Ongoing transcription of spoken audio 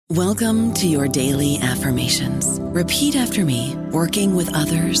Welcome to your daily affirmations. Repeat after me. Working with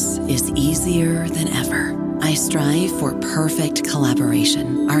others is easier than ever. I strive for perfect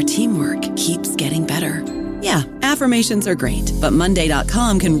collaboration. Our teamwork keeps getting better. Yeah, affirmations are great, but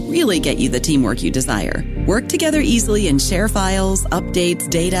Monday.com can really get you the teamwork you desire. Work together easily and share files, updates,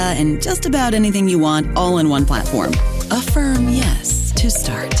 data, and just about anything you want all in one platform. Affirm yes to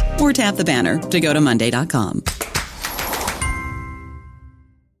start, or tap the banner to go to Monday.com.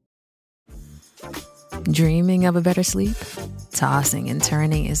 Dreaming of a better sleep? Tossing and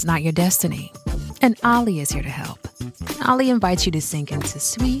turning is not your destiny. And Ollie is here to help. Ollie invites you to sink into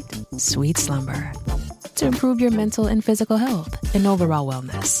sweet, sweet slumber to improve your mental and physical health and overall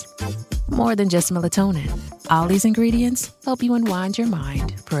wellness. More than just melatonin, Ollie's ingredients help you unwind your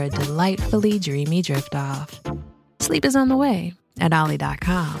mind for a delightfully dreamy drift off. Sleep is on the way at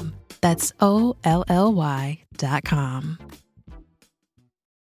Ollie.com. That's OLLY.com.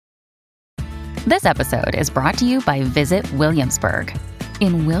 This episode is brought to you by Visit Williamsburg.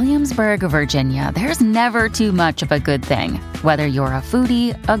 In Williamsburg, Virginia, there's never too much of a good thing. Whether you're a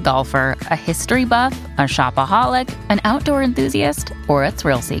foodie, a golfer, a history buff, a shopaholic, an outdoor enthusiast, or a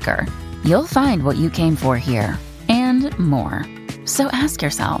thrill seeker, you'll find what you came for here and more. So ask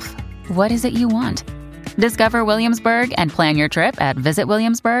yourself, what is it you want? Discover Williamsburg and plan your trip at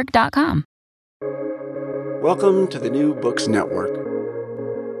visitwilliamsburg.com. Welcome to the New Books Network.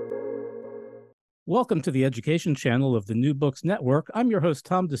 Welcome to the education channel of the New Books Network. I'm your host,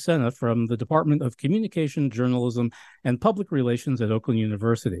 Tom DeSena, from the Department of Communication, Journalism, and Public Relations at Oakland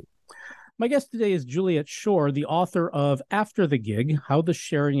University. My guest today is Juliet Schor, the author of After the Gig, How the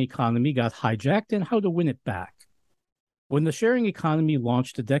Sharing Economy Got Hijacked and How to Win It Back. When the sharing economy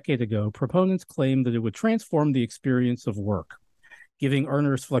launched a decade ago, proponents claimed that it would transform the experience of work, giving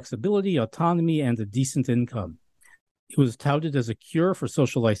earners flexibility, autonomy, and a decent income. It was touted as a cure for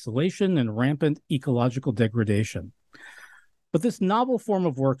social isolation and rampant ecological degradation. But this novel form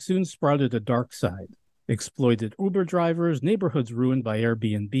of work soon sprouted a dark side. Exploited Uber drivers, neighborhoods ruined by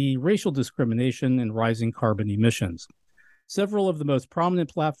Airbnb, racial discrimination, and rising carbon emissions. Several of the most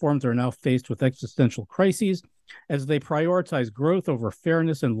prominent platforms are now faced with existential crises as they prioritize growth over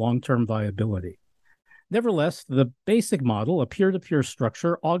fairness and long-term viability. Nevertheless, the basic model, a peer-to-peer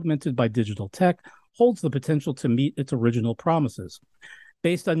structure augmented by digital tech, holds the potential to meet its original promises.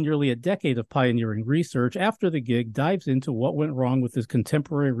 Based on nearly a decade of pioneering research, After the Gig dives into what went wrong with this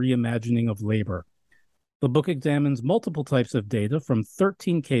contemporary reimagining of labor. The book examines multiple types of data from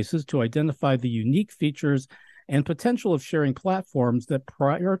 13 cases to identify the unique features and potential of sharing platforms that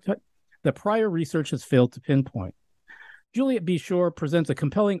prior research has failed to pinpoint. Juliet B. Schor presents a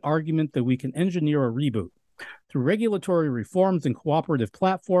compelling argument that we can engineer a reboot. Through regulatory reforms and cooperative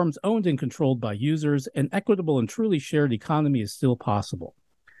platforms owned and controlled by users, an equitable and truly shared economy is still possible.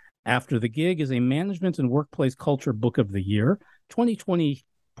 After the Gig is a Management and Workplace Culture Book of the Year, 2020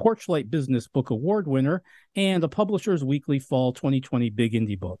 Porchlight Business Book Award winner, and a Publishers Weekly Fall 2020 Big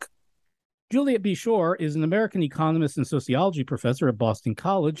Indie Book. Juliet B. Schor is an American economist and sociology professor at Boston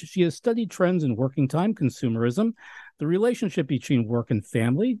College. She has studied trends in working time consumerism, the relationship between work and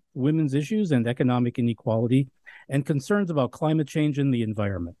family, women's issues and economic inequality, and concerns about climate change and the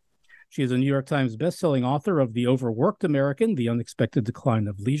environment. She is a New York Times bestselling author of The Overworked American, The Unexpected Decline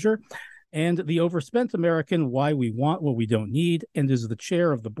of Leisure, and The Overspent American, Why We Want What We Don't Need, and is the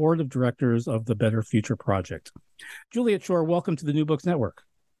chair of the board of directors of the Better Future Project. Juliet Schor, welcome to the New Books Network.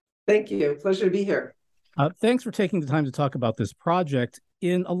 Thank you. Pleasure to be here. Thanks for taking the time to talk about this project.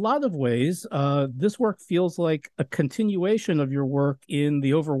 In a lot of ways, this work feels like a continuation of your work in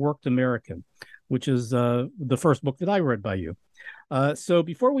The Overworked American, which is the first book that I read by you. So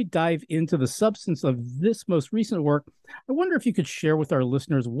before we dive into the substance of this most recent work, I wonder if you could share with our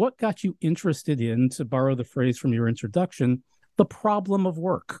listeners what got you interested in, to borrow the phrase from your introduction, the problem of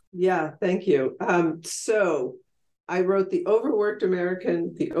work. Yeah, thank you. So I wrote The Overworked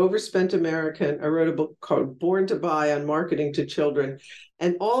American, The Overspent American. I wrote a book called Born to Buy on marketing to children.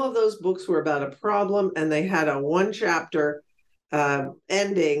 And all of those books were about a problem, and they had a one chapter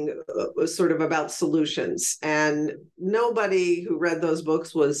ending was sort of about solutions. And nobody who read those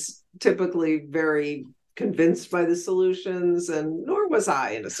books was typically very convinced by the solutions, and nor was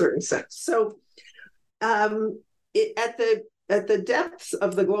I in a certain sense. So at the depths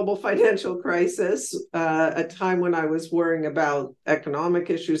of the global financial crisis, a time when I was worrying about economic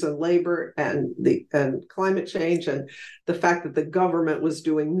issues and labor and climate change and the fact that the government was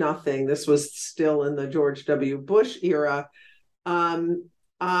doing nothing, this was still in the George W. Bush era,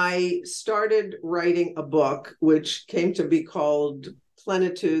 I started writing a book which came to be called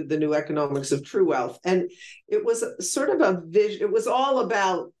Plenitude, the New Economics of True Wealth. And it was sort of a vision. It was all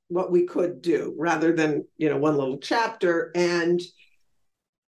about what we could do rather than, one little chapter. And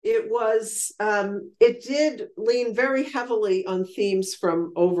it did lean very heavily on themes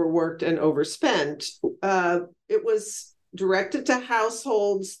from overworked and overspent. It was directed to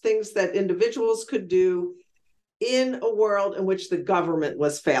households, things that individuals could do in a world in which the government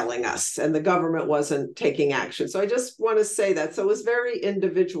was failing us and the government wasn't taking action. So I just want to say that. So it was very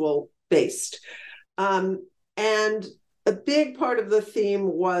individual based. And a big part of the theme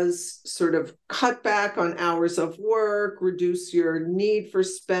was sort of cut back on hours of work, reduce your need for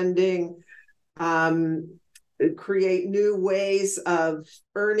spending, create new ways of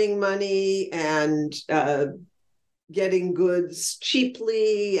earning money and getting goods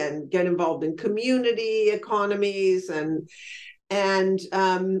cheaply, and get involved in community economies. And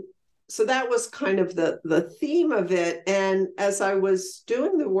so that was kind of the theme of it. And as I was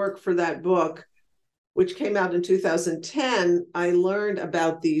doing the work for that book, which came out in 2010, I learned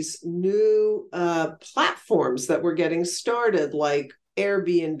about these new platforms that were getting started, like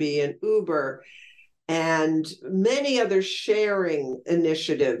Airbnb and Uber, and many other sharing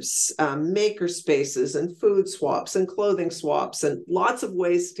initiatives, maker spaces and food swaps and clothing swaps, and lots of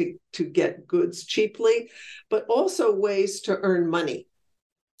ways to get goods cheaply, but also ways to earn money.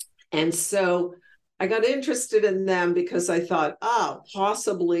 And so I got interested in them because I thought,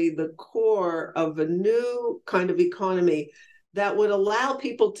 possibly the core of a new kind of economy that would allow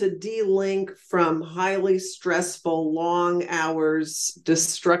people to de-link from highly stressful, long hours,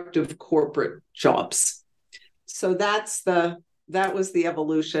 destructive corporate jobs. So that was the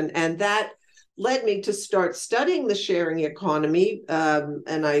evolution. And that led me to start studying the sharing economy.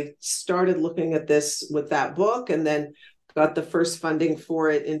 And I started looking at this with that book, and then got the first funding for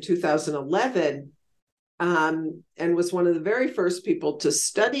it in 2011. And was one of the very first people to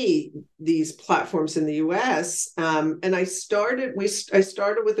study these platforms in the US. And I started with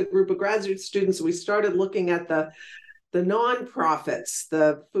a group of graduate students. We started looking at the nonprofits,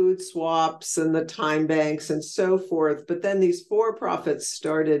 the food swaps and the time banks and so forth. But then these for-profits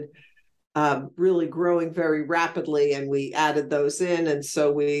started really growing very rapidly, and we added those in. And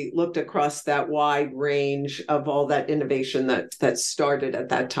so we looked across that wide range of all that innovation that started at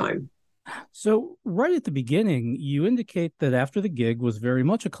that time. So right at the beginning, you indicate that After the Gig was very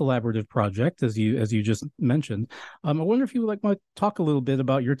much a collaborative project, as you just mentioned. I wonder if you would want to talk a little bit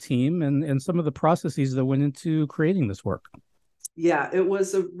about your team and some of the processes that went into creating this work. Yeah, it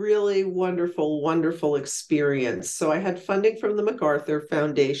was a really wonderful, wonderful experience. So I had funding from the MacArthur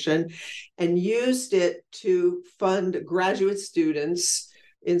Foundation and used it to fund graduate students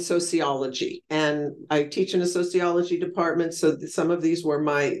in sociology. And I teach in a sociology department. So some of these were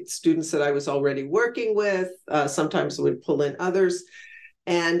my students that I was already working with. Sometimes I would pull in others.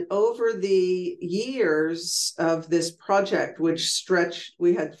 And over the years of this project, which stretched,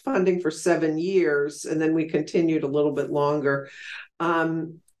 we had funding for 7 years, and then we continued a little bit longer.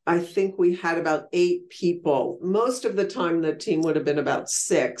 I think we had about 8 people. Most of the time, the team would have been about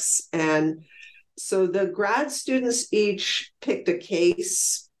 6. And so the grad students each picked a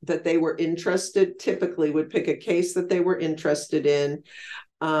case that they were typically would pick a case that they were interested in.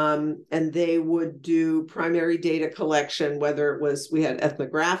 And they would do primary data collection, whether it was, we had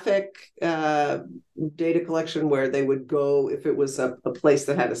ethnographic data collection where they would go, if it was a place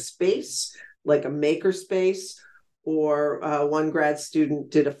that had a space, like a maker space, or one grad student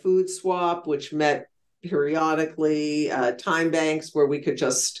did a food swap, which met periodically, time banks where we could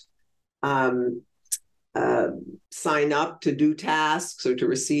just sign up to do tasks or to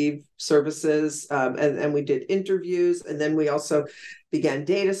receive services. And we did interviews. And then we also began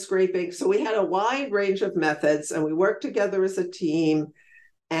data scraping. So we had a wide range of methods, and we worked together as a team.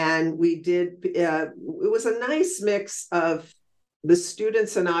 And we did, it was a nice mix of the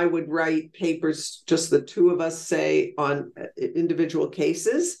students and I would write papers, just the two of us, say, on individual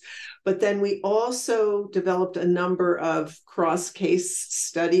cases. But then we also developed a number of cross-case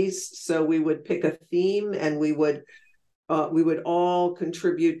studies. So we would pick a theme, and we would all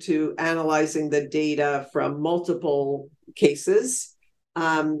contribute to analyzing the data from multiple cases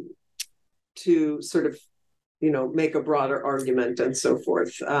to sort of, make a broader argument and so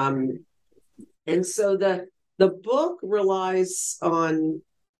forth. And so the book relies on,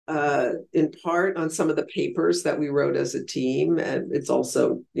 in part, on some of the papers that we wrote as a team. And it's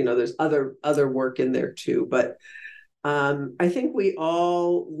also, there's other work in there too. But I think we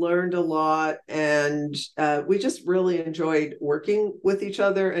all learned a lot, and we just really enjoyed working with each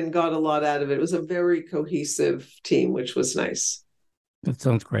other and got a lot out of it. It was a very cohesive team, which was nice. That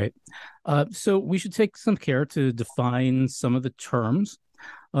sounds great. So we should take some care to define some of the terms.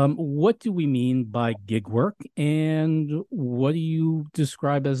 What do we mean by gig work, and what do you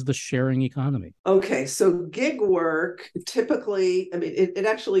describe as the sharing economy? Okay, so gig work typically, I mean, it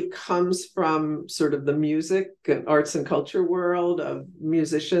actually comes from sort of the music and arts and culture world of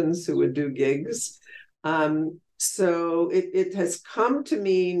musicians who would do gigs. So it has come to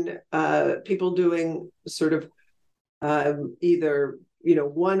mean people doing sort of either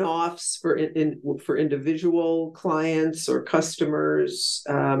one-offs for individual clients or customers.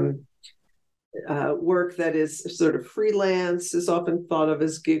 Work that is sort of freelance is often thought of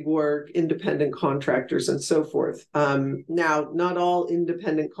as gig work, independent contractors, and so forth. Now, not all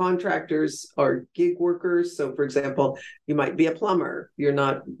independent contractors are gig workers. So, for example, you might be a plumber.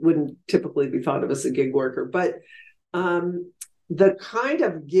 Wouldn't typically be thought of as a gig worker. But the kind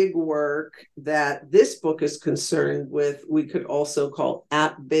of gig work that this book is concerned with, we could also call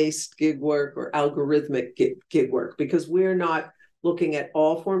app-based gig work or algorithmic gig work, because we're not looking at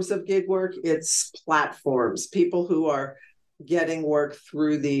all forms of gig work. It's platforms, people who are getting work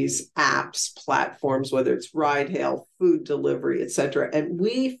through these apps, platforms, whether it's ride hail, food delivery, et cetera. And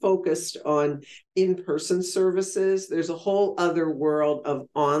we focused on in-person services. There's a whole other world of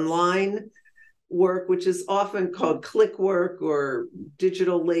online work, which is often called click work or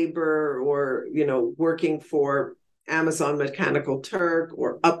digital labor, or, working for Amazon Mechanical Turk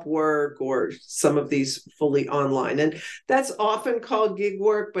or Upwork or some of these fully online. And that's often called gig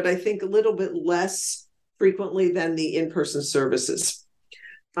work, but I think a little bit less frequently than the in-person services.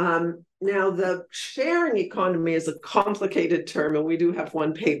 Now, the sharing economy is a complicated term, and we do have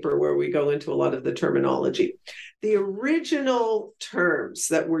one paper where we go into a lot of the terminology. The original terms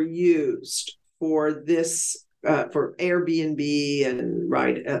that were used for this, for Airbnb and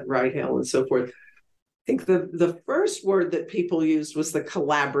ride hail and so forth, I think the first word that people used was the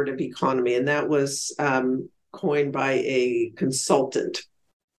collaborative economy, and that was coined by a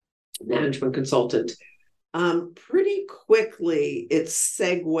management consultant. Pretty quickly, it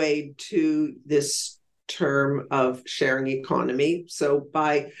segued to this term of sharing economy. So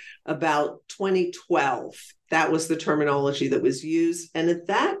by about 2012, that was the terminology that was used. And at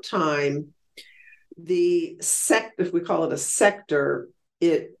that time, if we call it a sector,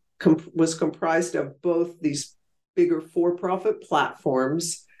 it was comprised of both these bigger for-profit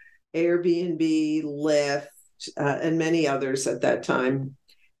platforms, Airbnb, Lyft, and many others at that time,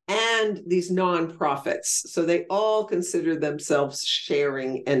 and these nonprofits. So they all consider themselves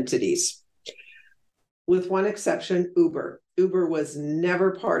sharing entities, with one exception, Uber. Uber was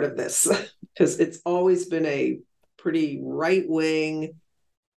never part of this because it's always been a pretty right-wing.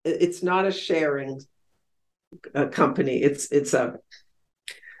 It's not a sharing company. It's a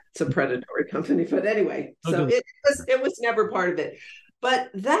predatory company. But anyway, so it was never part of it. But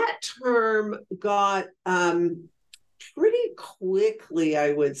that term got pretty quickly,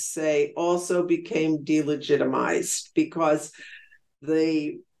 I would say, also became delegitimized, because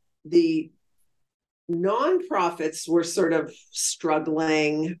the nonprofits were sort of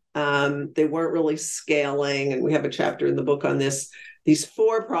struggling. They weren't really scaling. And we have a chapter in the book on this. These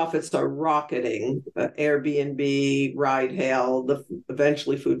for-profits are rocketing, Airbnb, ride hail,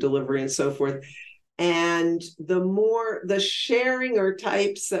 eventually food delivery, and so forth. And the sharing are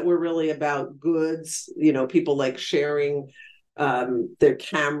types that were really about goods, people like sharing their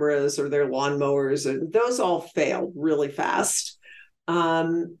cameras or their lawnmowers, and those all failed really fast.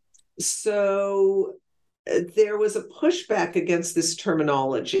 So there was a pushback against this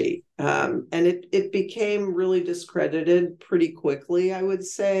terminology, and it became really discredited pretty quickly, I would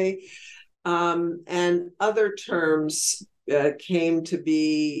say. And other terms came to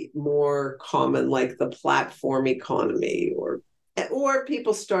be more common, like the platform economy, or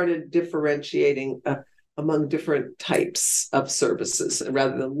people started differentiating among different types of services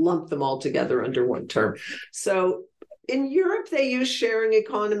rather than lump them all together under one term. So in Europe, they use sharing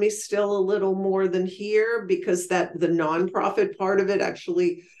economy still a little more than here, because the nonprofit part of it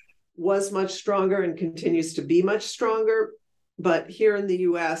actually was much stronger and continues to be much stronger. But here in the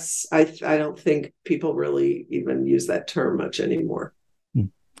US, I don't think people really even use that term much anymore.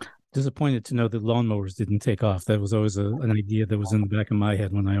 Disappointed to know that lawnmowers didn't take off. That was always an idea that was in the back of my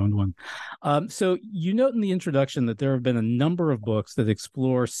head when I owned one. So you note in the introduction that there have been a number of books that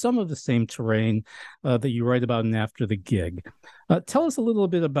explore some of the same terrain that you write about in After the Gig. Tell us a little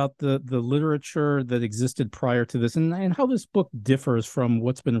bit about the literature that existed prior to this, and how this book differs from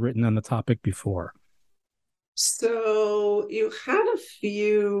what's been written on the topic before. So you had a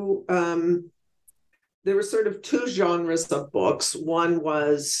few, there were sort of two genres of books. One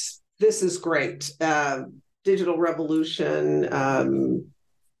was, this is great, digital revolution.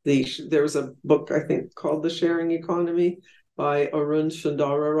 There was a book, I think, called The Sharing Economy. by Arun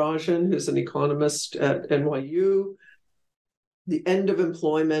Sundararajan, who's an economist at NYU. The end of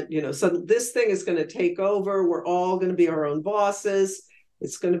employment, so this thing is going to take over. We're all going to be our own bosses.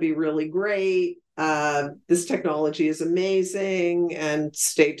 It's going to be really great. This technology is amazing, and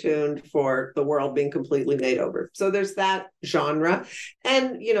stay tuned for the world being completely made over. So there's that genre.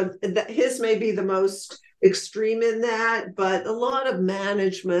 And, his may be the most extreme in that, but a lot of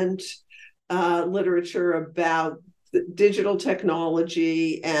management literature about digital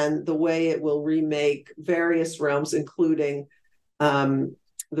technology and the way it will remake various realms, including the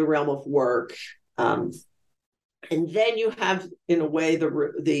realm of work. And then you have, in a way,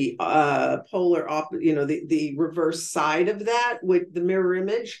 the polar, the reverse side of that, with the mirror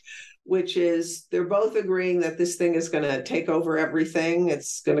image, which is they're both agreeing that this thing is going to take over everything.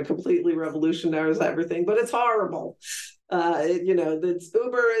 It's going to completely revolutionize everything, but it's horrible. Uber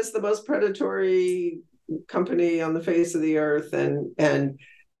is the most predatory company on the face of the earth, and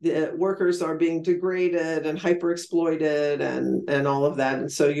the workers are being degraded and hyper exploited and all of that.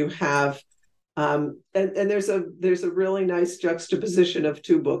 And so you have and there's a really nice juxtaposition of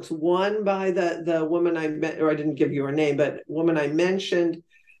two books. One by the woman I met, or I didn't give you her name, but woman I mentioned,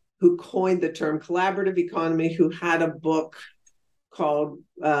 who coined the term collaborative economy, who had a book called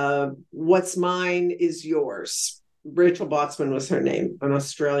What's Mine is Yours. Rachel Botsman was her name, an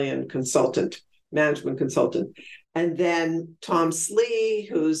Australian consultant, management consultant. And then Tom Slee,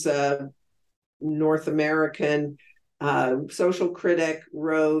 who's a North American social critic,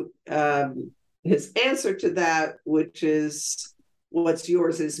 wrote his answer to that, which is what's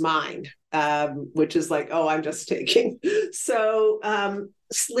yours is mine, which is like, oh, I'm just taking. So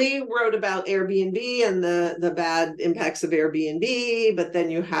Slee wrote about Airbnb and the bad impacts of Airbnb, but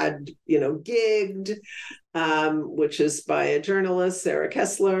then you had, Gigged, which is by a journalist, Sarah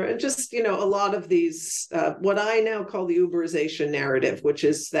Kessler, and just, a lot of these, what I now call the Uberization narrative, which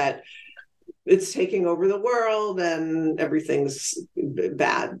is that it's taking over the world and everything's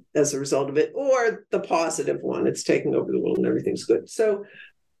bad as a result of it, or the positive one, it's taking over the world and everything's good. So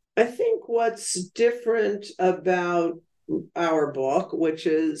I think what's different about our book, which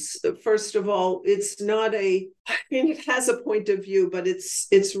is, first of all, it's not it has a point of view, but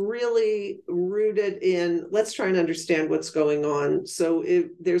it's really rooted in, let's try and understand what's going on. So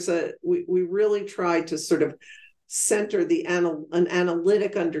we really try to sort of center an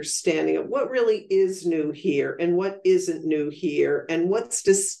analytic understanding of what really is new here and what isn't new here and what's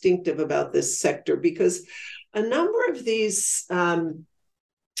distinctive about this sector, because a number of these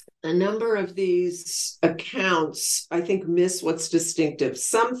accounts, I think, miss what's distinctive.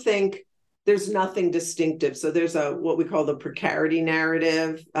 Some think there's nothing distinctive. So there's what we call the precarity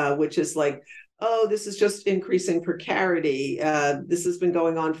narrative, which is like, oh, this is just increasing precarity. This has been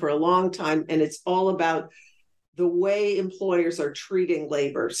going on for a long time, and it's all about the way employers are treating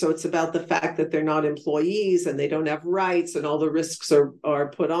labor. So it's about the fact that they're not employees and they don't have rights, and all the risks are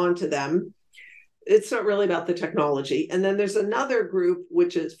put onto them. It's not really about the technology. And then there's another group,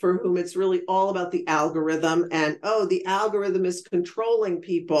 which is for whom it's really all about the algorithm, and, oh, the algorithm is controlling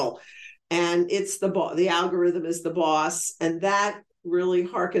people, and it's the algorithm is the boss. And that really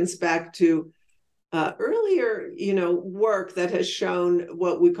harkens back to earlier, work that has shown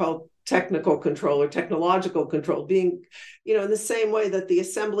what we call technical control or technological control, being, in the same way that the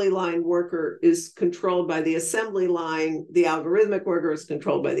assembly line worker is controlled by the assembly line, the algorithmic worker is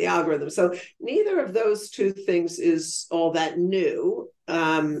controlled by the algorithm. So neither of those two things is all that new.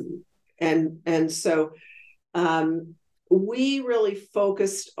 And so we really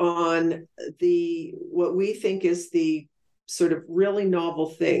focused on what we think is the sort of really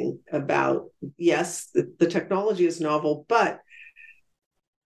novel thing about, yes, the technology is novel, but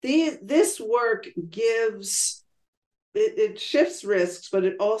this work it shifts risks, but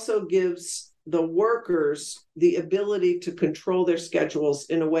it also gives the workers the ability to control their schedules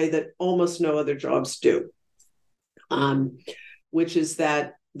in a way that almost no other jobs do, which is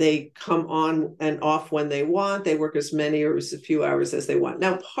that they come on and off when they want. They work as many or as few hours as they want.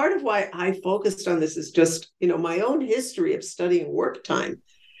 Now, part of why I focused on this is just, my own history of studying work time.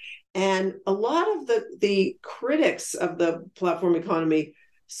 And a lot of the critics of the platform economy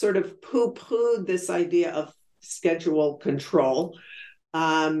sort of poo-pooed this idea of schedule control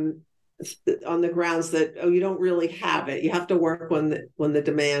on the grounds that, oh, you don't really have it. You have to work when the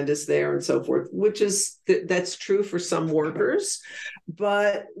demand is there and so forth, which is that's true for some workers.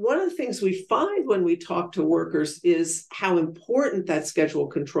 But one of the things we find when we talk to workers is how important that schedule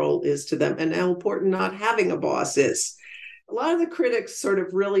control is to them, and how important not having a boss is. A lot of the critics sort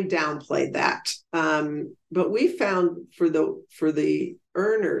of really downplayed that. But we found for the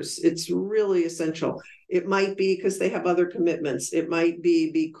earners, it's really essential. It might be because they have other commitments. It might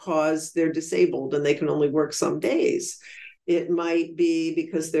be because they're disabled and they can only work some days. It might be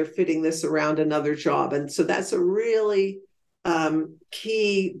because they're fitting this around another job. And so that's a really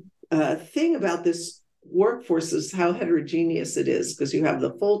key thing about this workforce, is how heterogeneous it is, because you have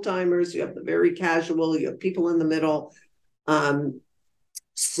the full-timers, you have the very casual, you have people in the middle. And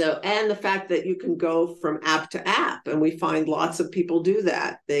the fact that you can go from app to app, and we find lots of people do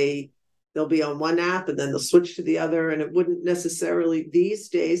that. They'll be on one app and then they'll switch to the other. And it wouldn't necessarily, these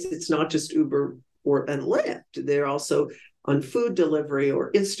days, it's not just Uber and Lyft. They're also on food delivery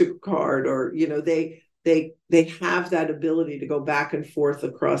or Instacart, or, they have that ability to go back and forth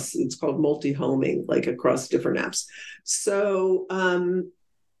across, it's called multi-homing, like across different apps. So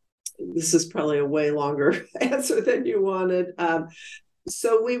this is probably a way longer answer than you wanted.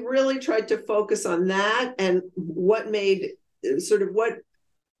 So we really tried to focus on that, and what made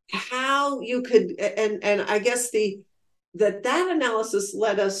how you could, and I guess that analysis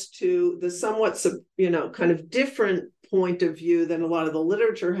led us to the somewhat, kind of different point of view than a lot of the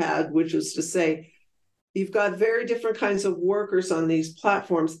literature had, which was to say, you've got very different kinds of workers on these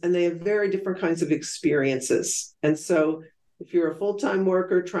platforms, and they have very different kinds of experiences. And so if you're a full-time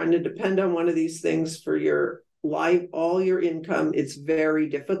worker trying to depend on one of these things for your life, all your income, it's very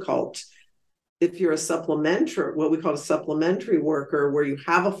difficult. If you're what we call a supplementary worker, where you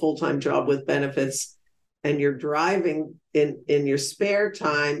have a full-time job with benefits and you're driving in your spare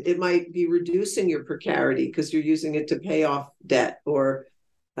time, it might be reducing your precarity because you're using it to pay off debt or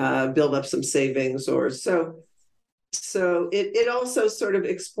build up some savings, or so it also sort of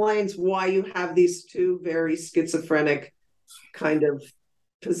explains why you have these two very schizophrenic kind of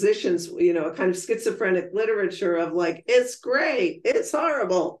positions, a kind of schizophrenic literature of like, it's great, it's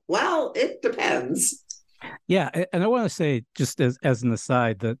horrible. Well, it depends. Yeah, and I want to say, just as an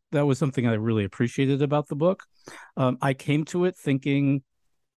aside, that was something I really appreciated about the book. I came to it thinking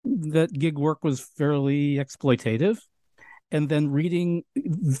that gig work was fairly exploitative, and then reading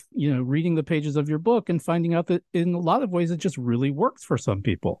the pages of your book and finding out that in a lot of ways it just really works for some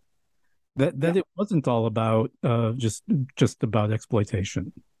people. That it wasn't all about just about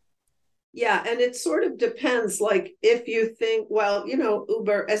exploitation. Yeah, and it sort of depends. Like, if you think, well,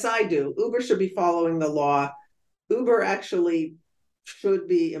 Uber, as I do, Uber should be following the law. Uber actually should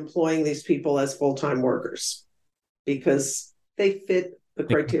be employing these people as full-time workers because they fit the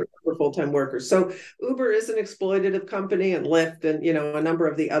criteria for full-time workers. So Uber is an exploitative company, and Lyft, and a number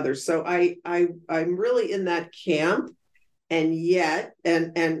of the others. So I'm really in that camp. And yet,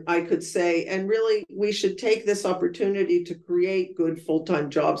 and I could say, and really, we should take this opportunity to create good full-time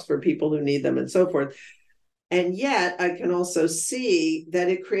jobs for people who need them and so forth. And yet, I can also see that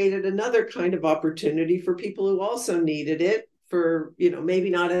it created another kind of opportunity for people who also needed it, for, maybe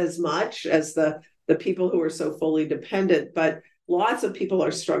not as much as the people who are so fully dependent, but lots of people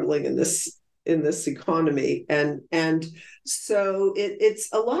are struggling in this economy. And so it's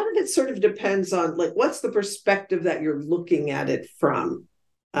a lot of it sort of depends on, like, what's the perspective that you're looking at it from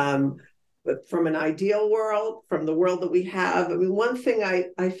an ideal world, from the world that we have. I mean, one thing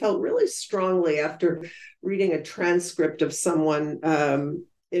I felt really strongly after reading a transcript of someone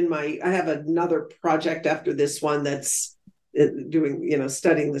I have another project after this one that's doing,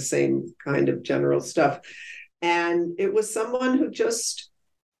 studying the same kind of general stuff. And it was someone who just,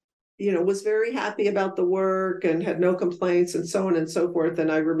 was very happy about the work and had no complaints and so on and so forth.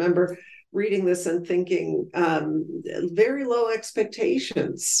 And I remember reading this and thinking, very low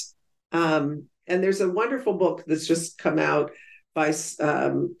expectations. And there's a wonderful book that's just come out by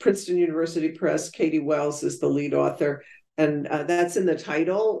Princeton University Press. Katie Wells is the lead author. And that's in the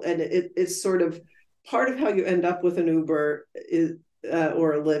title. And it's sort of part of how you end up with an Uber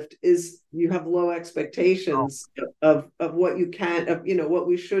or a Lyft is you have low expectations of what you can, what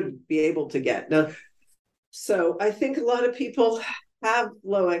we should be able to get. Now, so I think a lot of people have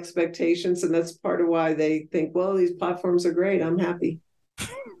low expectations, and that's part of why they think, well, these platforms are great, I'm happy.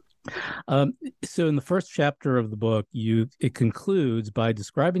 So in the first chapter of the book, it concludes by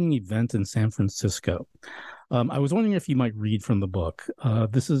describing an event in San Francisco. I was wondering if you might read from the book.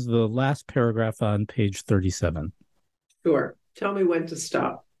 This is the last paragraph on page 37. Sure. Tell me when to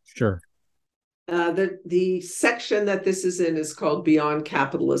stop. Sure. The section that this is in is called Beyond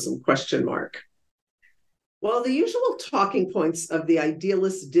Capitalism, ? While the usual talking points of the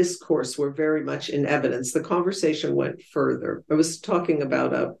idealist discourse were very much in evidence, the conversation went further. I was talking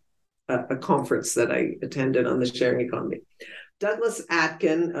about a conference that I attended on the sharing economy. Douglas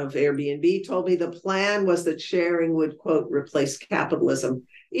Atkin of Airbnb told me the plan was that sharing would, quote, replace capitalism.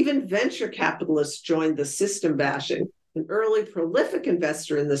 Even venture capitalists joined the system bashing. An early prolific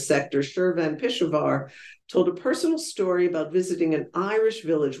investor in the sector, Schor told a personal story about visiting an Irish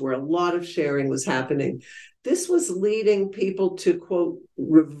village where a lot of sharing was happening. This was leading people to, quote,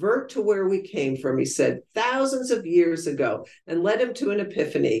 revert to where we came from, he said, thousands of years ago, and led him to an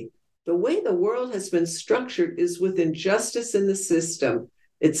epiphany. The way the world has been structured is with injustice in the system.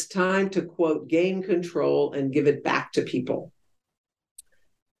 It's time to, quote, gain control and give it back to people.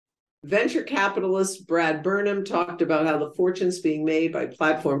 Venture capitalist Brad Burnham talked about how the fortunes being made by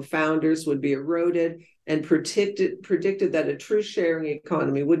platform founders would be eroded and predicted that a true sharing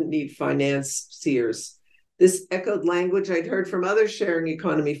economy wouldn't need financiers. This echoed language I'd heard from other sharing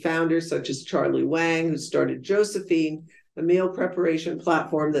economy founders, such as Charlie Wang, who started Josephine, a meal preparation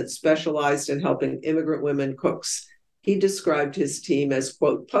platform that specialized in helping immigrant women cooks. He described his team as,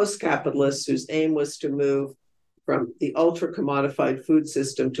 quote, post-capitalists whose aim was to move from the ultra-commodified food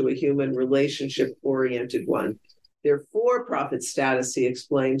system to a human relationship-oriented one. Their for-profit status, he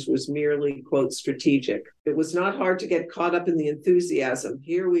explains, was merely, quote, strategic. It was not hard to get caught up in the enthusiasm.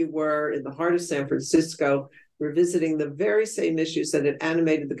 Here we were in the heart of San Francisco, revisiting the very same issues that had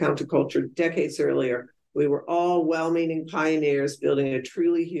animated the counterculture decades earlier. We were all well-meaning pioneers building a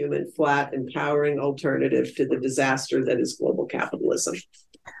truly human, flat, empowering alternative to the disaster that is global capitalism.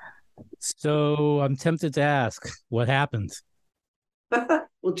 So I'm tempted to ask, what happened?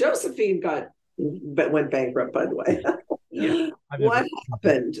 Well, Josephine went bankrupt, by the way. Yeah, what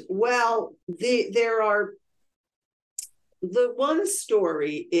happened? Well, the one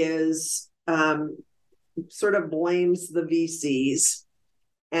story is sort of blames the VCs,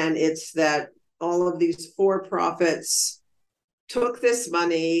 and it's that all of these for-profits took this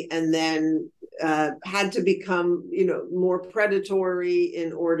money and then had to become, more predatory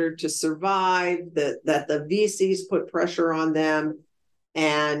in order to survive, that the VCs put pressure on them.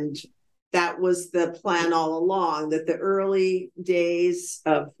 And that was the plan all along, that the early days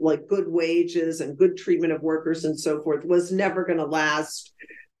of like good wages and good treatment of workers and so forth was never going to last.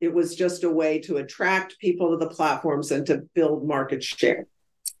 It was just a way to attract people to the platforms and to build market share.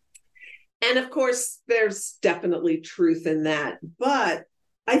 And of course, there's definitely truth in that. But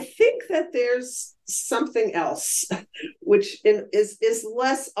I think that there's something else, which is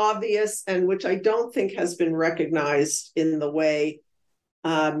less obvious and which I don't think has been recognized in the way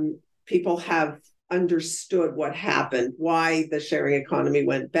people have understood what happened, why the sharing economy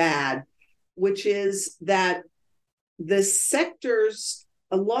went bad, which is that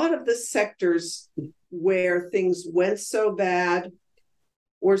a lot of the sectors where things went so bad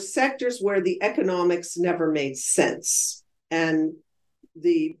were sectors where the economics never made sense. And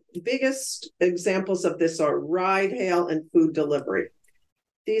the biggest examples of this are ride hail and food delivery.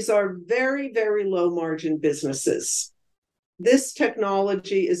 These are very, very low margin businesses. This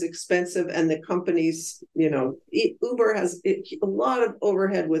technology is expensive, and the companies, Uber has a lot of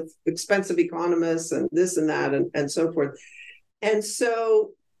overhead with expensive economists and this and that and so forth. And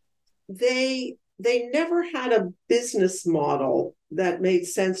so they never had a business model that made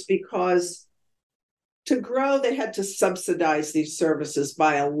sense, because to grow, they had to subsidize these services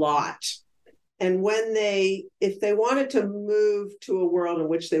by a lot. And if they wanted to move to a world in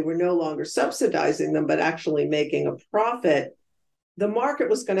which they were no longer subsidizing them, but actually making a profit, the market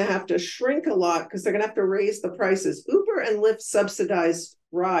was going to have to shrink a lot, because they're going to have to raise the prices. Uber and Lyft subsidized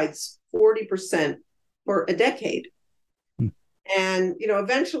rides 40% for a decade. And,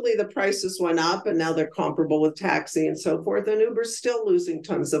 eventually the prices went up, and now they're comparable with taxi and so forth. And Uber's still losing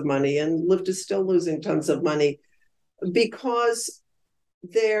tons of money, and Lyft is still losing tons of money, because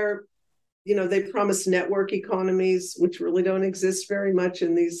they promise network economies, which really don't exist very much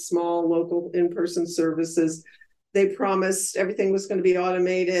in these small local in-person services. They promised everything was going to be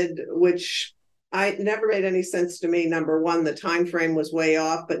automated, which never made any sense to me. Number one, the time frame was way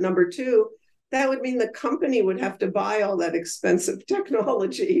off. But number two, that would mean the company would have to buy all that expensive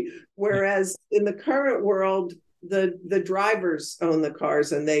technology, whereas in the current world, the drivers own the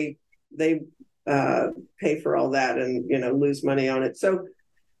cars, and they pay for all that and lose money on it. So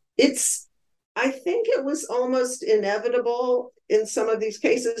I think it was almost inevitable in some of these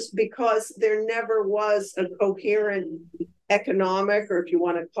cases, because there never was a coherent economic, or if you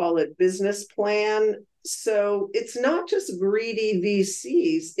want to call it, business plan. So it's not just greedy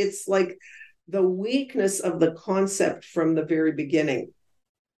VCs, it's like the weakness of the concept from the very beginning.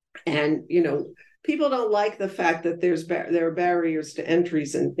 And, people don't like the fact that there are barriers to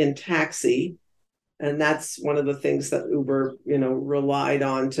entries in taxi. And that's one of the things that Uber, relied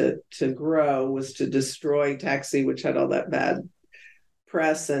on to grow, was to destroy taxi, which had all that bad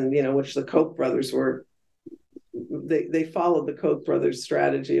press, and, which the Koch brothers they followed the Koch brothers'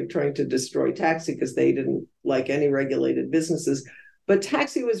 strategy of trying to destroy taxi, because they didn't like any regulated businesses. But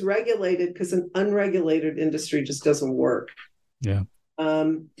taxi was regulated because an unregulated industry just doesn't work. Yeah.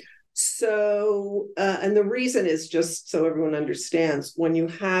 And the reason is, just so everyone understands, when you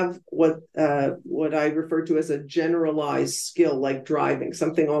have what I refer to as a generalized skill like driving,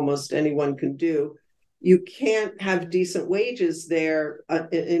 something almost anyone can do, you can't have decent wages there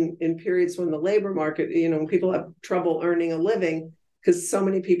in periods when the labor market, when people have trouble earning a living, because so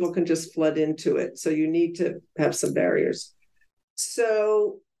many people can just flood into it. So you need to have some barriers.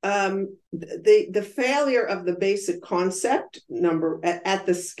 So the failure of the basic concept, at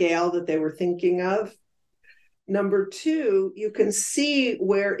the scale that they were thinking of. Number two, you can see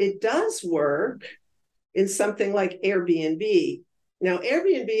where it does work in something like Airbnb. Now,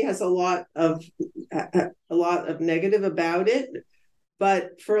 Airbnb has a lot of negative about it,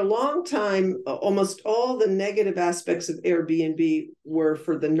 but for a long time, almost all the negative aspects of Airbnb were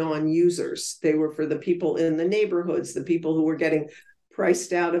for the non-users. They were for the people in the neighborhoods, the people who were getting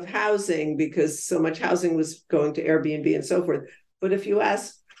priced out of housing because so much housing was going to Airbnb and so forth. But if you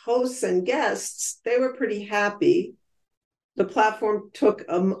ask hosts and guests, they were pretty happy. The platform took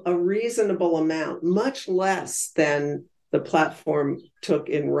a reasonable amount, much less than the platform took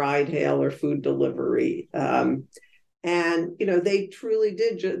in ride hail or food delivery. And, they truly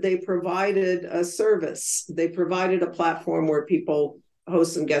did. They provided a service. They provided a platform where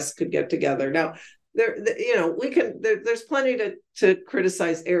hosts and guests could get together. Now, there's plenty to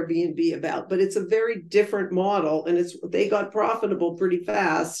criticize Airbnb about, but it's a very different model, and they got profitable pretty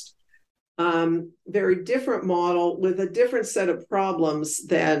fast. Very different model with a different set of problems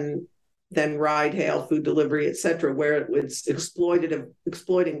than ride hail, food delivery, et cetera, where it's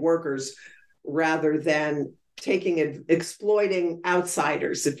exploiting workers rather than exploiting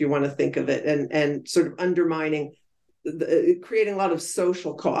outsiders, if you want to think of it, and sort of undermining, creating a lot of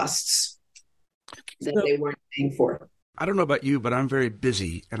social costs that they weren't paying for. I don't know about you, but I'm very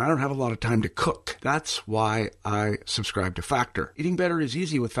busy and I don't have a lot of time to cook. That's why I subscribe to Factor. Eating better is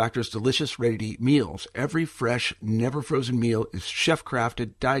easy with Factor's delicious, ready-to-eat meals. Every fresh, never frozen meal is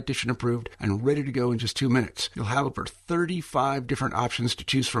chef-crafted, dietitian approved, and ready to go in just 2 minutes. You'll have over 35 different options to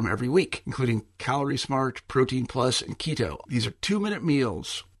choose from every week, including Calorie Smart, Protein Plus, and Keto. These are 2-minute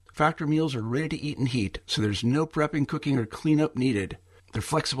meals. Factor meals are ready to eat and heat, so there's no prepping, cooking, or cleanup needed. They're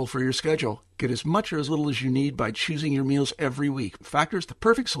flexible for your schedule. Get as much or as little as you need by choosing your meals every week. Factor is the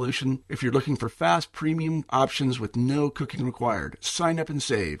perfect solution if you're looking for fast, premium options with no cooking required. Sign up and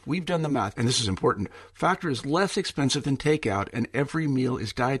save. We've done the math, and this is important. Factor is less expensive than takeout, and every meal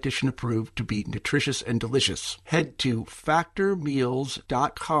is dietitian approved to be nutritious and delicious. Head to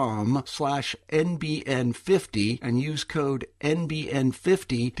factormeals.com/NBN50 and use code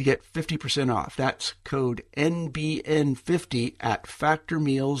NBN50 to get 50% off. That's code NBN50 at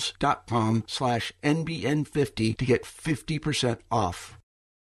factormeals.com/NBN50 to get 50% off.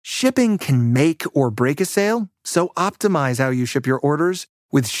 Shipping can make or break a sale, so optimize how you ship your orders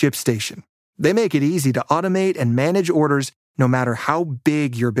with ShipStation. They make it easy to automate and manage orders no matter how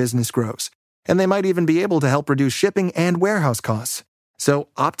big your business grows. And they might even be able to help reduce shipping and warehouse costs. So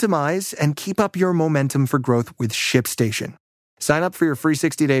optimize and keep up your momentum for growth with ShipStation. Sign up for your free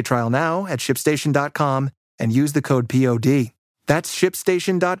 60-day trial now at ShipStation.com and use the code POD. That's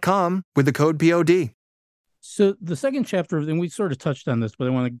ShipStation.com with the code POD. So the second chapter, and we sort of touched on this, but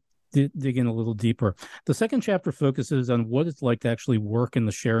I want to dig in a little deeper. The second chapter focuses on what it's like to actually work in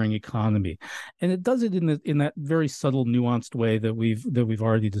the sharing economy, and it does it in that very subtle, nuanced way that we've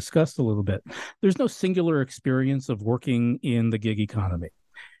already discussed a little bit. There's no singular experience of working in the gig economy.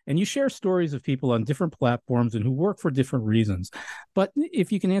 And you share stories of people on different platforms and who work for different reasons. But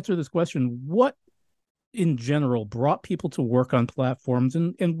if you can answer this question, what in general brought people to work on platforms,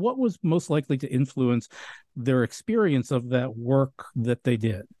 and what was most likely to influence their experience of that work that they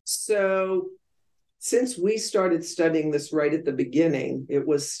did? So since we started studying this right at the beginning, it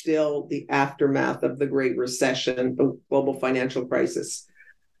was still the aftermath of the Great Recession, the global financial crisis.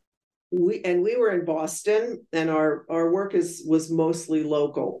 We were in Boston, and our work was mostly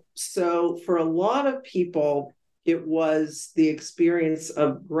local. So for a lot of people, it was the experience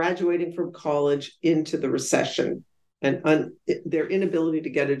of graduating from college into the recession and their inability to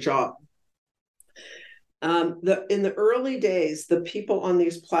get a job. In the early days, the people on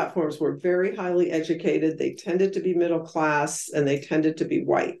these platforms were very highly educated. They tended to be middle class, and they tended to be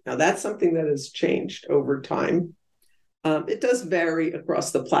white. Now, that's something that has changed over time. It does vary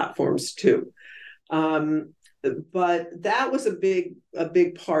across the platforms too. But that was a big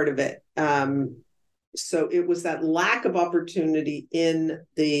part of it. So it was that lack of opportunity in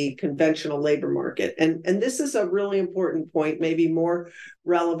the conventional labor market. And this is a really important point, maybe more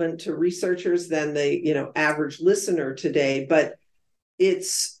relevant to researchers than the average listener today, but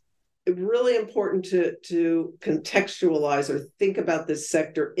it's really important to contextualize or think about this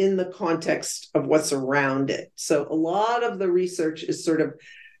sector in the context of what's around it. So a lot of the research is sort of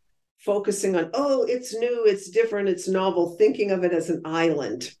focusing on, oh, it's new, it's different, it's novel, thinking of it as an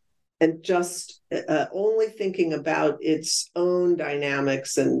island and just only thinking about its own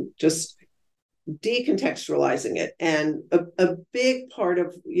dynamics and just decontextualizing it. And a big part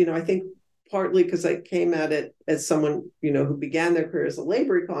of, I think partly because I came at it as someone, who began their career as a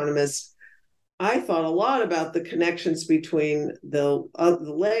labor economist, I thought a lot about the connections between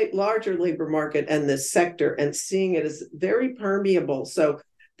the larger labor market and this sector and seeing it as very permeable. So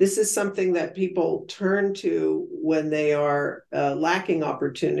this is something that people turn to when they are lacking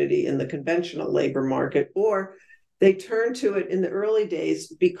opportunity in the conventional labor market, or they turn to it in the early days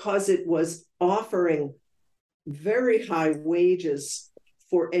because it was offering very high wages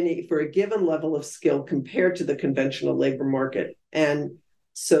for a given level of skill compared to the conventional labor market. And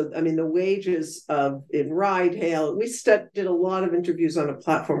so, the wages in ride hail, we did a lot of interviews on a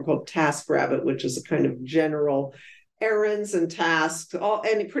platform called TaskRabbit, which is a kind of general errands and tasks,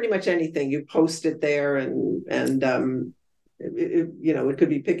 pretty much anything you post it there, and it could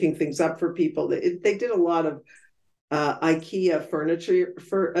be picking things up for people. They did a lot of IKEA furniture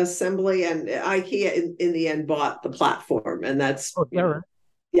for assembly, and IKEA in the end bought the platform, and that's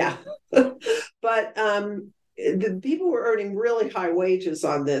yeah. But the people were earning really high wages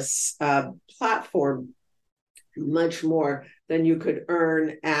on this platform, much more than you could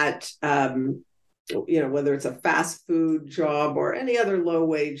earn at whether it's a fast food job or any other low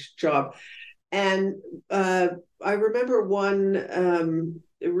wage job. And I remember one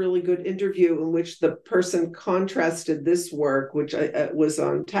a really good interview in which the person contrasted this work, which was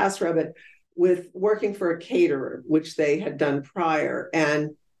on TaskRabbit, with working for a caterer, which they had done prior.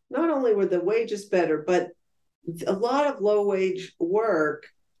 And not only were the wages better, but a lot of low wage work,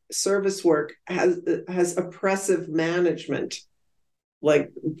 service work, has oppressive management,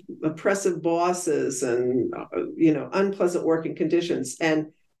 like oppressive bosses and unpleasant working conditions.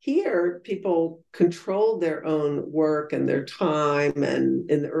 And here people controlled their own work and their time, and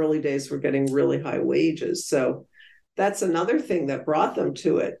in the early days were getting really high wages. So that's another thing that brought them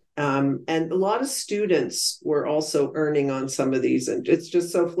to it. And a lot of students were also earning on some of these, and it's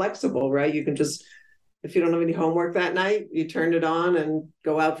just so flexible, right? You can just, if you don't have any homework that night, you turn it on and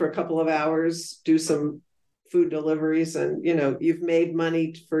go out for a couple of hours, do some food deliveries, and you've made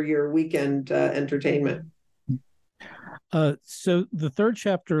money for your weekend entertainment. So the third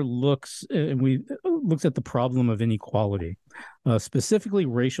chapter looks at the problem of inequality, specifically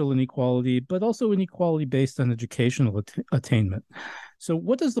racial inequality, but also inequality based on educational attainment. So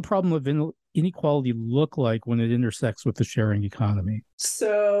what does the problem of inequality look like when it intersects with the sharing economy?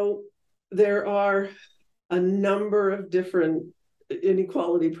 So there are a number of different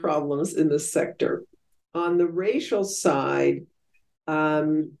inequality problems in this sector. On the racial side,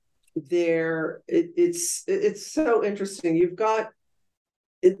 it's so interesting. You've got,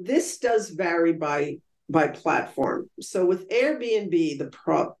 this does vary by platform. So with Airbnb,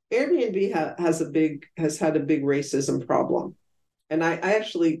 Airbnb has had a big racism problem, and I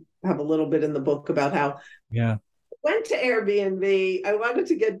actually have a little bit in the book about how I went to Airbnb. I wanted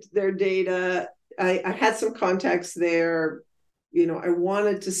to get their data. I had some contacts there. I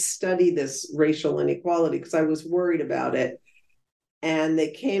wanted to study this racial inequality because I was worried about it. And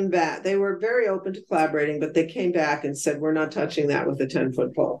they came back. They were very open to collaborating, but they came back and said, we're not touching that with a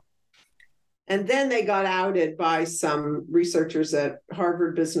 10-foot pole. And then they got outed by some researchers at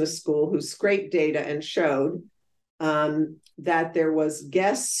Harvard Business School who scraped data and showed that there was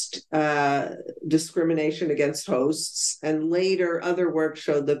guest discrimination against hosts. And later, other work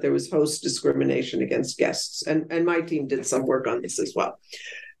showed that there was host discrimination against guests. And my team did some work on this as well,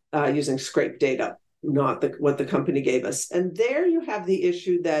 using scraped data, not what the company gave us. And there you have the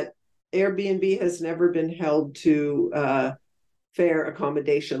issue that Airbnb has never been held to fair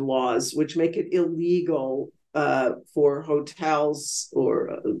accommodation laws, which make it illegal for hotels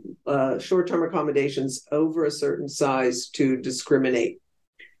or short-term accommodations over a certain size to discriminate.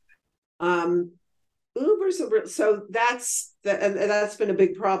 So that's been a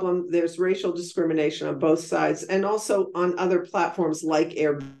big problem. There's racial discrimination on both sides, and also on other platforms like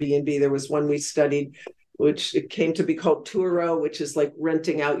Airbnb. There was one we studied, which it came to be called Turo, which is like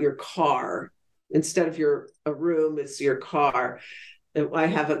renting out your car. Instead of a room, it's your car. I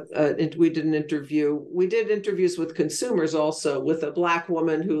have we did an interview. We did interviews with consumers also, with a Black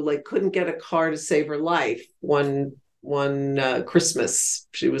woman who like couldn't get a car to save her life one Christmas.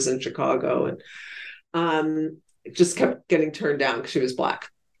 She was in Chicago and just kept getting turned down because she was Black.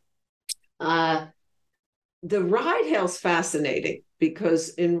 The ride hail's fascinating because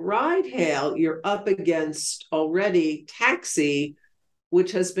in ride hail, you're up against already taxi,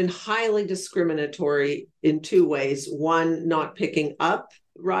 which has been highly discriminatory in two ways. One, not picking up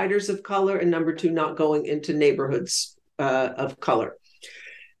riders of color, and number two, not going into neighborhoods of color.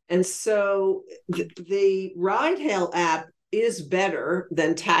 And so the ride hail app is better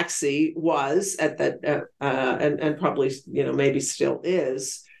than taxi was at that, and probably, maybe still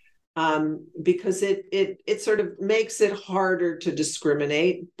is, because it sort of makes it harder to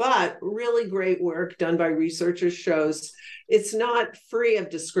discriminate. But really great work done by researchers shows it's not free of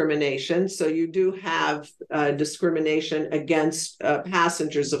discrimination. So you do have discrimination against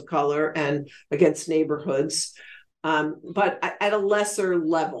passengers of color and against neighborhoods, but at a lesser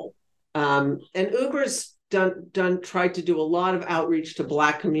level. And Uber's tried to do a lot of outreach to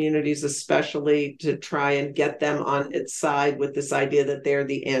Black communities, especially to try and get them on its side with this idea that they're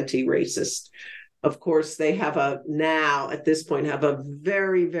the anti-racist. Of course, they have at this point, a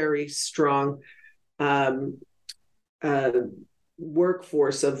very, very strong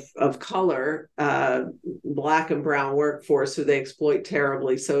workforce of color, Black and brown workforce who they exploit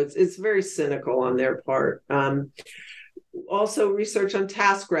terribly. So it's very cynical on their part. Also, research on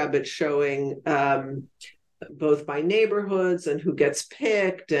TaskRabbit showing both by neighborhoods and who gets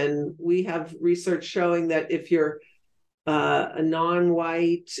picked. And we have research showing that if you're a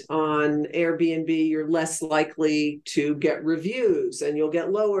non-white on Airbnb, you're less likely to get reviews and you'll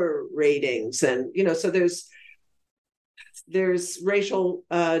get lower ratings. And, so there's racial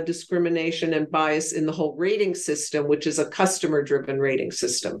discrimination and bias in the whole rating system, which is a customer-driven rating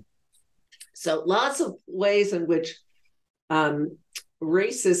system. So lots of ways in which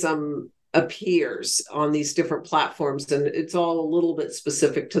racism appears on these different platforms, and it's all a little bit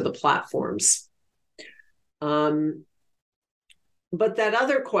specific to the platforms. But that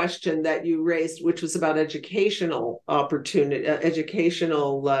other question that you raised, which was about educational opportunity,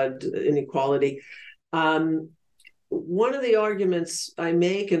 educational inequality, one of the arguments I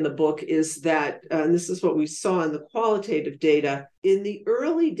make in the book is that, and this is what we saw in the qualitative data, in the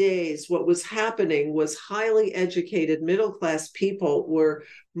early days, what was happening was highly educated middle-class people were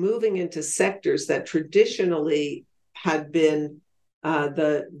moving into sectors that traditionally had been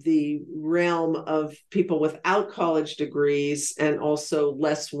the realm of people without college degrees and also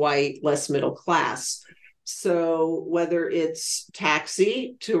less white, less middle class. So whether it's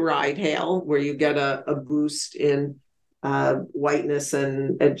taxi to ride hail, where you get a boost in whiteness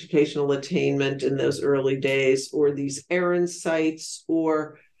and educational attainment in those early days, or these errand sites,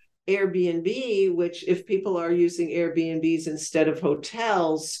 or Airbnb, which if people are using Airbnbs instead of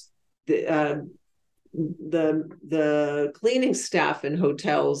hotels, the cleaning staff in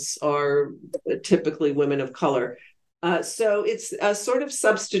hotels are typically women of color. So it's a sort of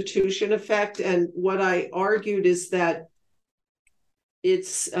substitution effect. And what I argued is that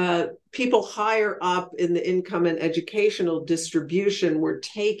it's people higher up in the income and educational distribution were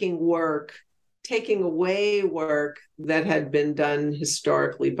taking away work that had been done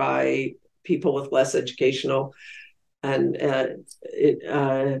historically by people with less educational and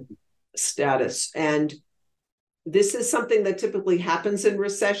status. And this is something that typically happens in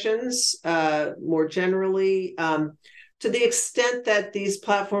recessions more generally, to the extent that these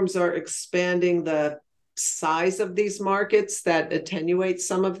platforms are expanding the size of these markets that attenuates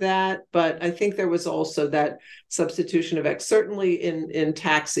some of that. But I think there was also that substitution of X, certainly in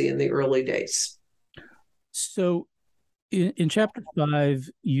taxi in the early days. So in chapter 5,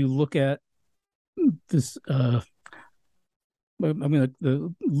 you look at this,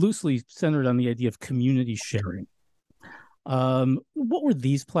 loosely centered on the idea of community sharing. What were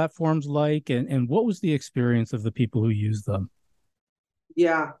these platforms like, and what was the experience of the people who used them?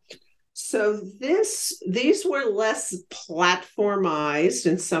 Yeah. So these were less platformized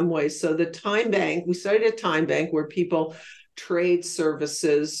in some ways. So the Time Bank, we started a Time Bank where people trade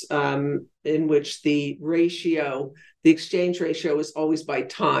services in which the exchange ratio is always by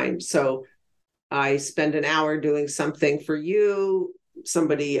time. So I spend an hour doing something for you,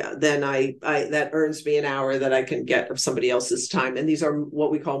 somebody, then I that earns me an hour that I can get of somebody else's time. And these are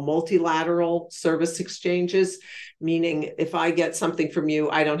what we call multilateral service exchanges, meaning if I get something from you,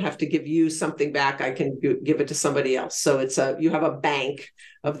 I don't have to give you something back. I can give it to somebody else. So you have a bank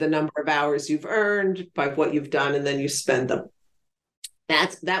of the number of hours you've earned by what you've done, and then you spend them.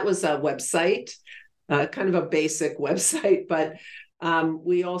 That was a website, kind of a basic website, but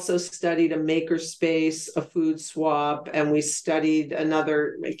We also studied a makerspace, a food swap, and we studied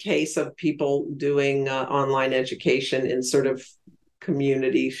another case of people doing online education in sort of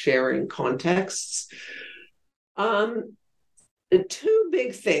community sharing contexts. Two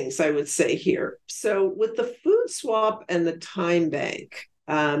big things I would say here. So with the food swap and the time bank,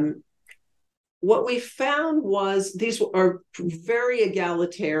 what we found was these are very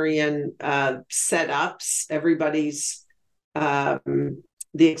egalitarian setups. Everybody's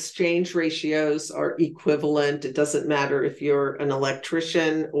the exchange ratios are equivalent. It doesn't matter if you're an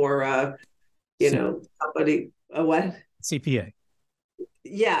electrician or somebody what CPA.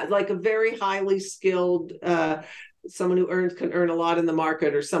 Yeah, like a very highly skilled someone who can earn a lot in the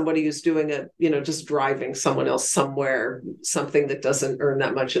market, or somebody who's doing just driving someone else somewhere, something that doesn't earn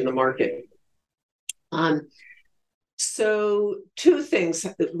that much in the market. So two things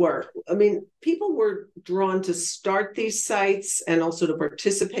people were drawn to start these sites and also to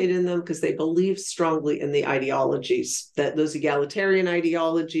participate in them because they believed strongly in the ideologies, that those egalitarian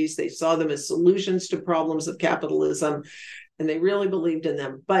ideologies, they saw them as solutions to problems of capitalism, and they really believed in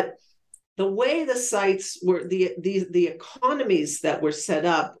them. But the way the sites were, the economies that were set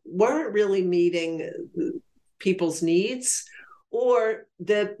up weren't really meeting people's needs, or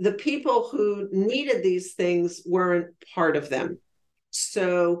the people who needed these things weren't part of them.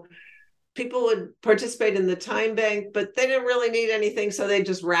 So people would participate in the time bank, but they didn't really need anything, so they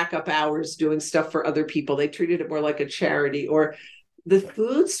just rack up hours doing stuff for other people. They treated it more like a charity. Or the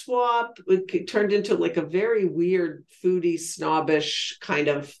food swap turned into like a very weird foodie snobbish kind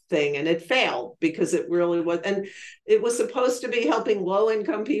of thing, and it failed because it really was, and it was supposed to be helping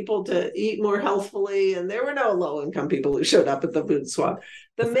low-income people to eat more healthfully, and there were no low-income people who showed up at the food swap.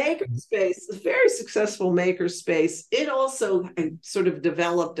 The makerspace, a very successful makerspace, it also sort of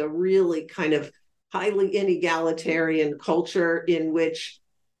developed a really kind of highly inegalitarian culture in which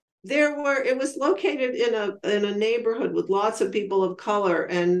it was located in a neighborhood with lots of people of color,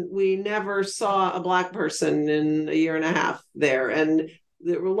 and we never saw a Black person in a year and a half there. And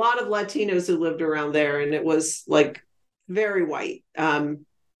there were a lot of Latinos who lived around there, and it was like very white. I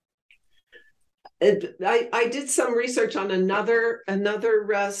did some research on another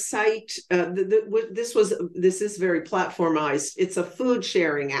site. This is very platformized. It's a food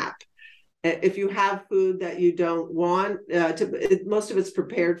sharing app. If you have food that you don't want, most of it's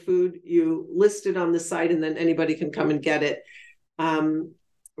prepared food, you list it on the site and then anybody can come and get it.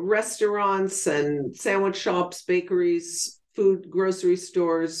 Restaurants and sandwich shops, bakeries, food, grocery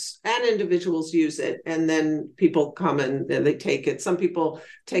stores, and individuals use it. And then people come and they take it. Some people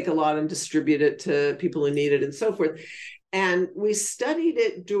take a lot and distribute it to people who need it and so forth. And we studied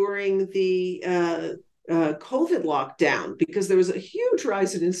it during the COVID lockdown, because there was a huge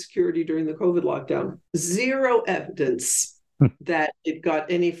rise in insecurity during the COVID lockdown. Zero evidence that it got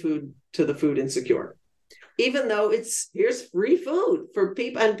any food to the food insecure, even though here's free food for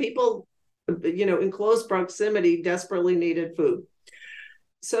people, and people, in close proximity desperately needed food.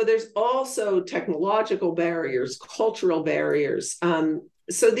 So there's also technological barriers, cultural barriers.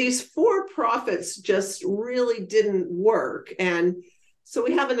 So these for-profits just really didn't work. And so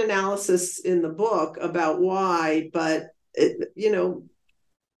we have an analysis in the book about why, but in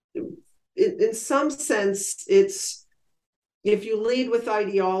some sense, it's, if you lead with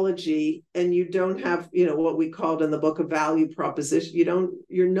ideology and you don't have, what we called in the book a value proposition,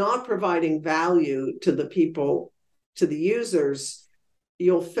 you're not providing value to the people, to the users,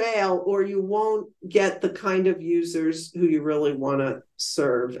 you'll fail, or you won't get the kind of users who you really want to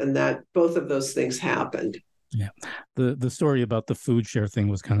serve. And that both of those things happened. Yeah. The story about the food share thing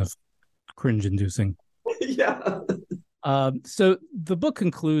was kind of cringe-inducing. Yeah. So the book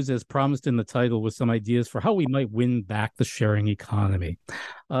concludes, as promised in the title, with some ideas for how we might win back the sharing economy.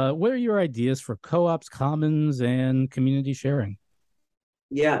 What are your ideas for co-ops, commons, and community sharing?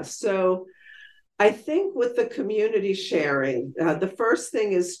 Yeah. So I think with the community sharing, the first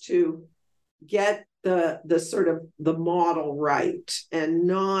thing is to get the sort of the model right, and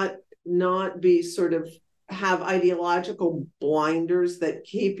not be sort of have ideological blinders that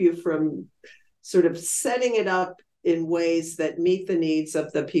keep you from sort of setting it up in ways that meet the needs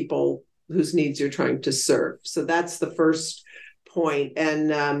of the people whose needs you're trying to serve. So that's the first point.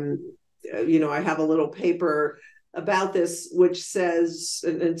 And, I have a little paper about this, which says,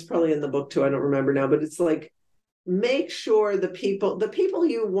 and it's probably in the book too, I don't remember now, but it's like, make sure the people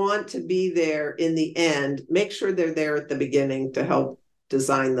you want to be there in the end, make sure they're there at the beginning to help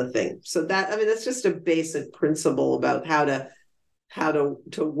design the thing. So that's just a basic principle about how to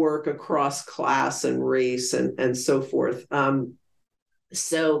work across class and race and so forth.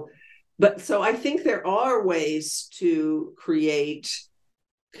 So but so I think there are ways to create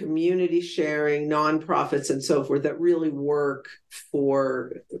community sharing, nonprofits, and so forth that really work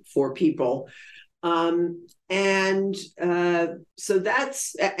for people. So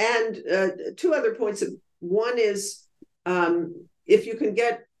that's, and two other points. One is if you can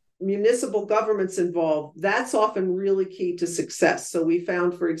get municipal governments involved, that's often really key to success. So we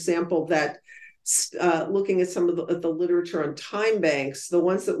found, for example, that looking at some of the literature on time banks, the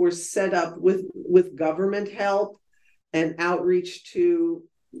ones that were set up with government help and outreach to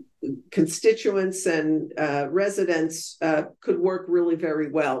constituents and residents could work really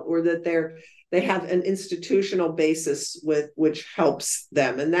very well, or that they have an institutional basis with which helps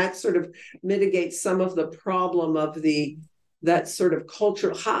them, and that sort of mitigates some of the problem of that sort of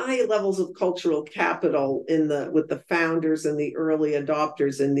cultural high levels of cultural capital with the founders and the early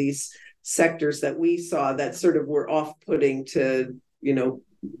adopters in these sectors that we saw that sort of were off-putting to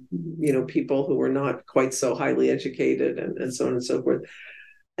people who were not quite so highly educated and so on and so forth.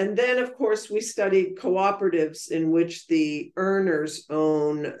 And then, of course, we studied cooperatives in which the earners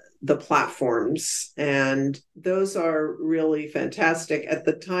own the platforms, and those are really fantastic. At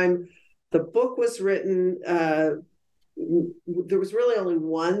the time the book was written, there was really only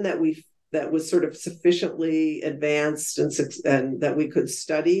one that was sort of sufficiently advanced and that we could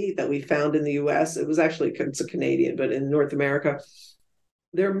study, that we found in the US. It's a Canadian, but in North America,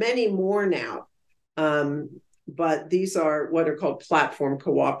 there are many more now. But these are what are called platform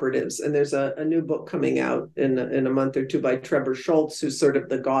cooperatives. And there's a new book coming out in a month or two by Trevor Schultz, who's sort of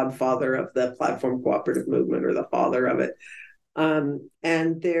the godfather of the platform cooperative movement, or the father of it.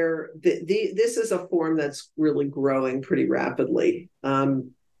 And this is a form that's really growing pretty rapidly.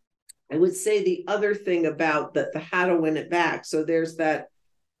 I would say the other thing about the how to win it back. So there's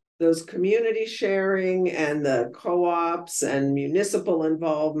those community sharing and the co-ops and municipal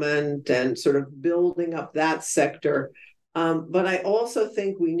involvement and sort of building up that sector. But I also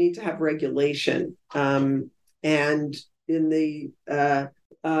think we need to have regulation. And in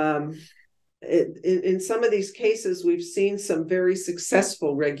some of these cases, we've seen some very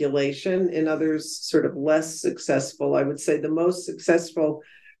successful regulation, in others sort of less successful. I would say the most successful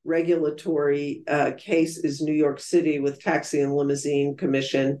regulatory case is New York City with Taxi and Limousine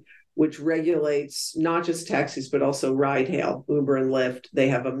Commission, which regulates not just taxis, but also ride hail, Uber and Lyft. They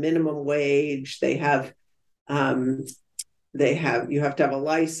have a minimum wage. You have to have a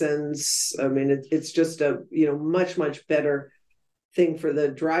license. I mean, it's just a much, much better thing for the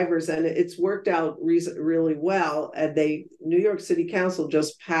drivers, and it's worked out really well. And New York City Council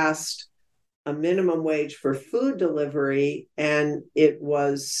just passed a minimum wage for food delivery, and it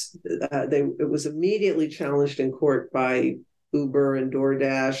was immediately challenged in court by Uber and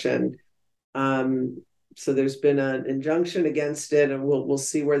DoorDash, and so there's been an injunction against it, and we'll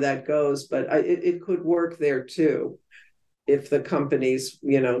see where that goes. But it could work there too, if the companies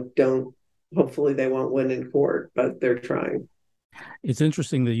don't. Hopefully, they won't win in court, but they're trying. It's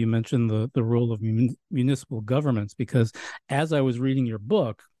interesting that you mentioned the role of municipal governments, because as I was reading your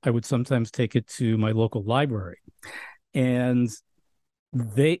book, I would sometimes take it to my local library. And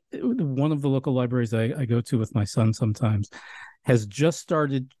one of the local libraries I go to with my son sometimes has just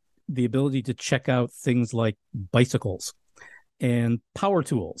started the ability to check out things like bicycles and power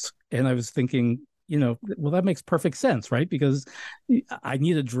tools. And I was thinking, well, that makes perfect sense, right? Because I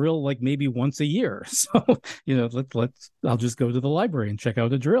need a drill like maybe once a year. So, I'll just go to the library and check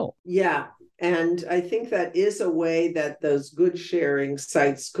out a drill. Yeah. And I think that is a way that those good sharing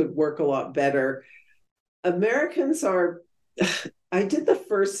sites could work a lot better. Americans are, I did the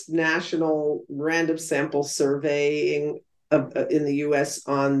first national random sample surveying in the US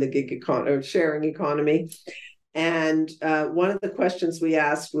on the gig economy or sharing economy. And one of the questions we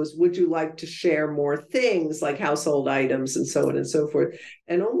asked was, would you like to share more things like household items and so on and so forth?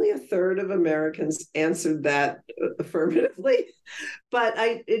 And only a third of Americans answered that affirmatively. But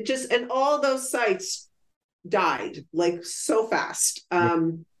and all those sites died like so fast.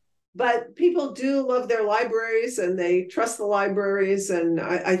 But people do love their libraries and they trust the libraries. And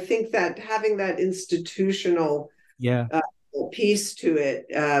I think that having that institutional piece to it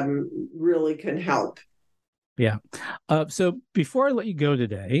really can help. Yeah. So before I let you go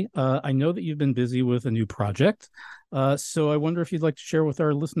today, I know that you've been busy with a new project. So I wonder if you'd like to share with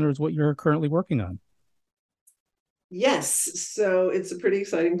our listeners what you're currently working on. Yes. So it's a pretty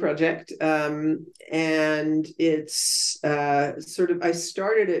exciting project. And it's I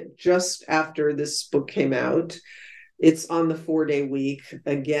started it just after this book came out. It's on the 4-day week.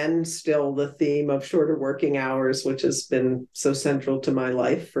 Again, still the theme of shorter working hours, which has been so central to my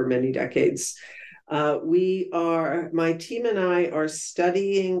life for many decades. My team and I are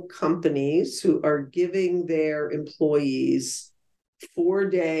studying companies who are giving their employees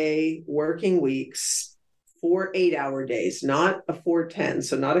 4-day working weeks, 4 8-hour days, not a 4-10,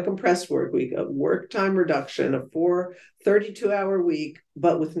 so not a compressed work week, a work time reduction, a 32-hour week,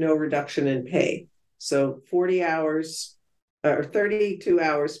 but with no reduction in pay. So 40 hours or 32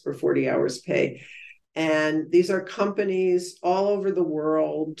 hours for 40 hours pay. And these are companies all over the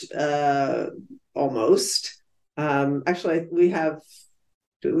world, almost. Actually,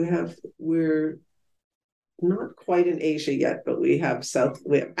 we're not quite in Asia yet, but we have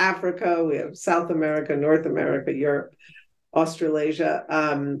Africa, we have South America, North America, Europe, Australasia.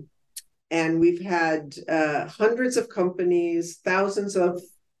 And we've had hundreds of companies, thousands of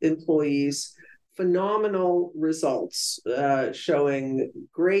employees, phenomenal results, showing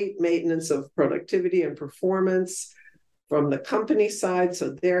great maintenance of productivity and performance from the company side. So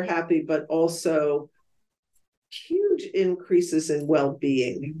they're happy, but also huge increases in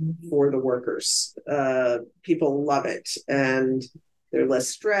well-being for the workers. People love it, and they're less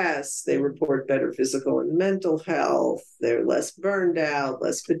stressed. They report better physical and mental health. They're less burned out,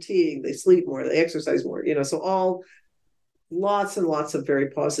 less fatigue. They sleep more, they exercise more, so all lots and lots of very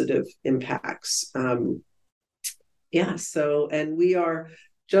positive impacts. And we are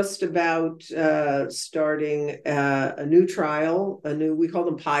just about starting a new trial, we call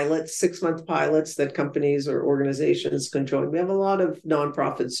them pilots, 6-month pilots that companies or organizations can join. We have a lot of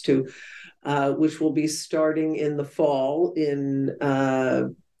nonprofits too, which will be starting in the fall in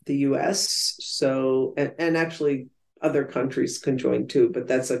the US. So, and actually other countries can join too, but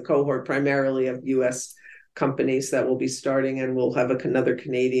that's a cohort primarily of US companies that will be starting, and we'll have another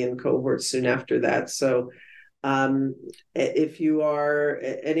Canadian cohort soon after that. So if you are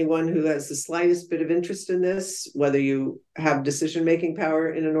anyone who has the slightest bit of interest in this, whether you have decision-making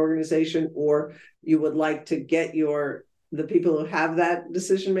power in an organization or you would like to get the people who have that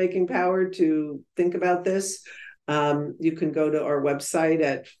decision-making power to think about this, you can go to our website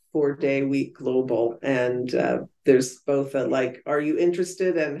at 4-Day Week Global, and there's both are you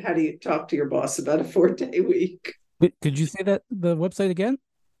interested, and how do you talk to your boss about a 4-day week? Could you say that the website again?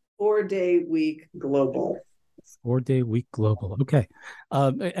 4-Day Week Global. 4-Day Week Global. Okay.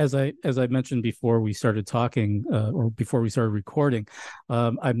 As I mentioned before we started talking, or before we started recording,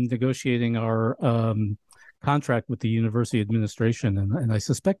 I'm negotiating our contract with the university administration, and I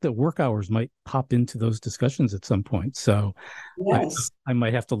suspect that work hours might pop into those discussions at some point. So yes. I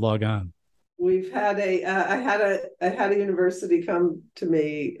might have to log on. We've had I had a university come to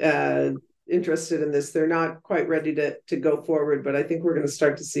me interested in this. They're not quite ready to go forward, but I think we're going to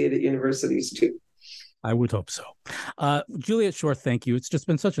start to see it at universities too. I would hope so. Juliet Schor, thank you. It's just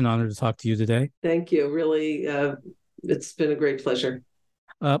been such an honor to talk to you today. Thank you. Really, it's been a great pleasure.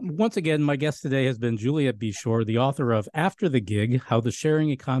 Once again, my guest today has been Juliet B. Schor, the author of After the Gig, How the Sharing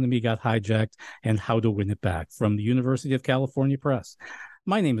Economy Got Hijacked and How to Win It Back, from the University of California Press.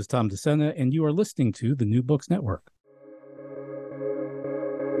 My name is Tom DeSena, and you are listening to the New Books Network.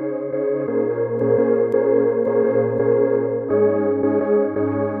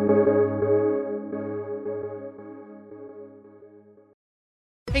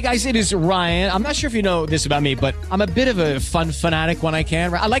 Hey guys, it is Ryan. I'm not sure if you know this about me, but I'm a bit of a fun fanatic when I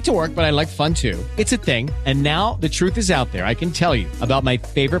can. I like to work, but I like fun too. It's a thing. And now the truth is out there. I can tell you about my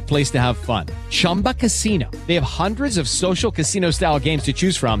favorite place to have fun. Chumba Casino. They have hundreds of social casino style games to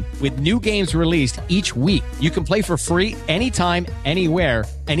choose from, with new games released each week. You can play for free anytime, anywhere.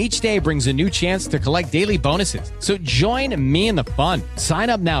 And each day brings a new chance to collect daily bonuses. So join me in the fun. Sign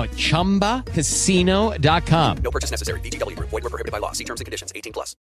up now at ChumbaCasino.com. No purchase necessary. VGW. Void where prohibited by law. See terms and conditions. 18+.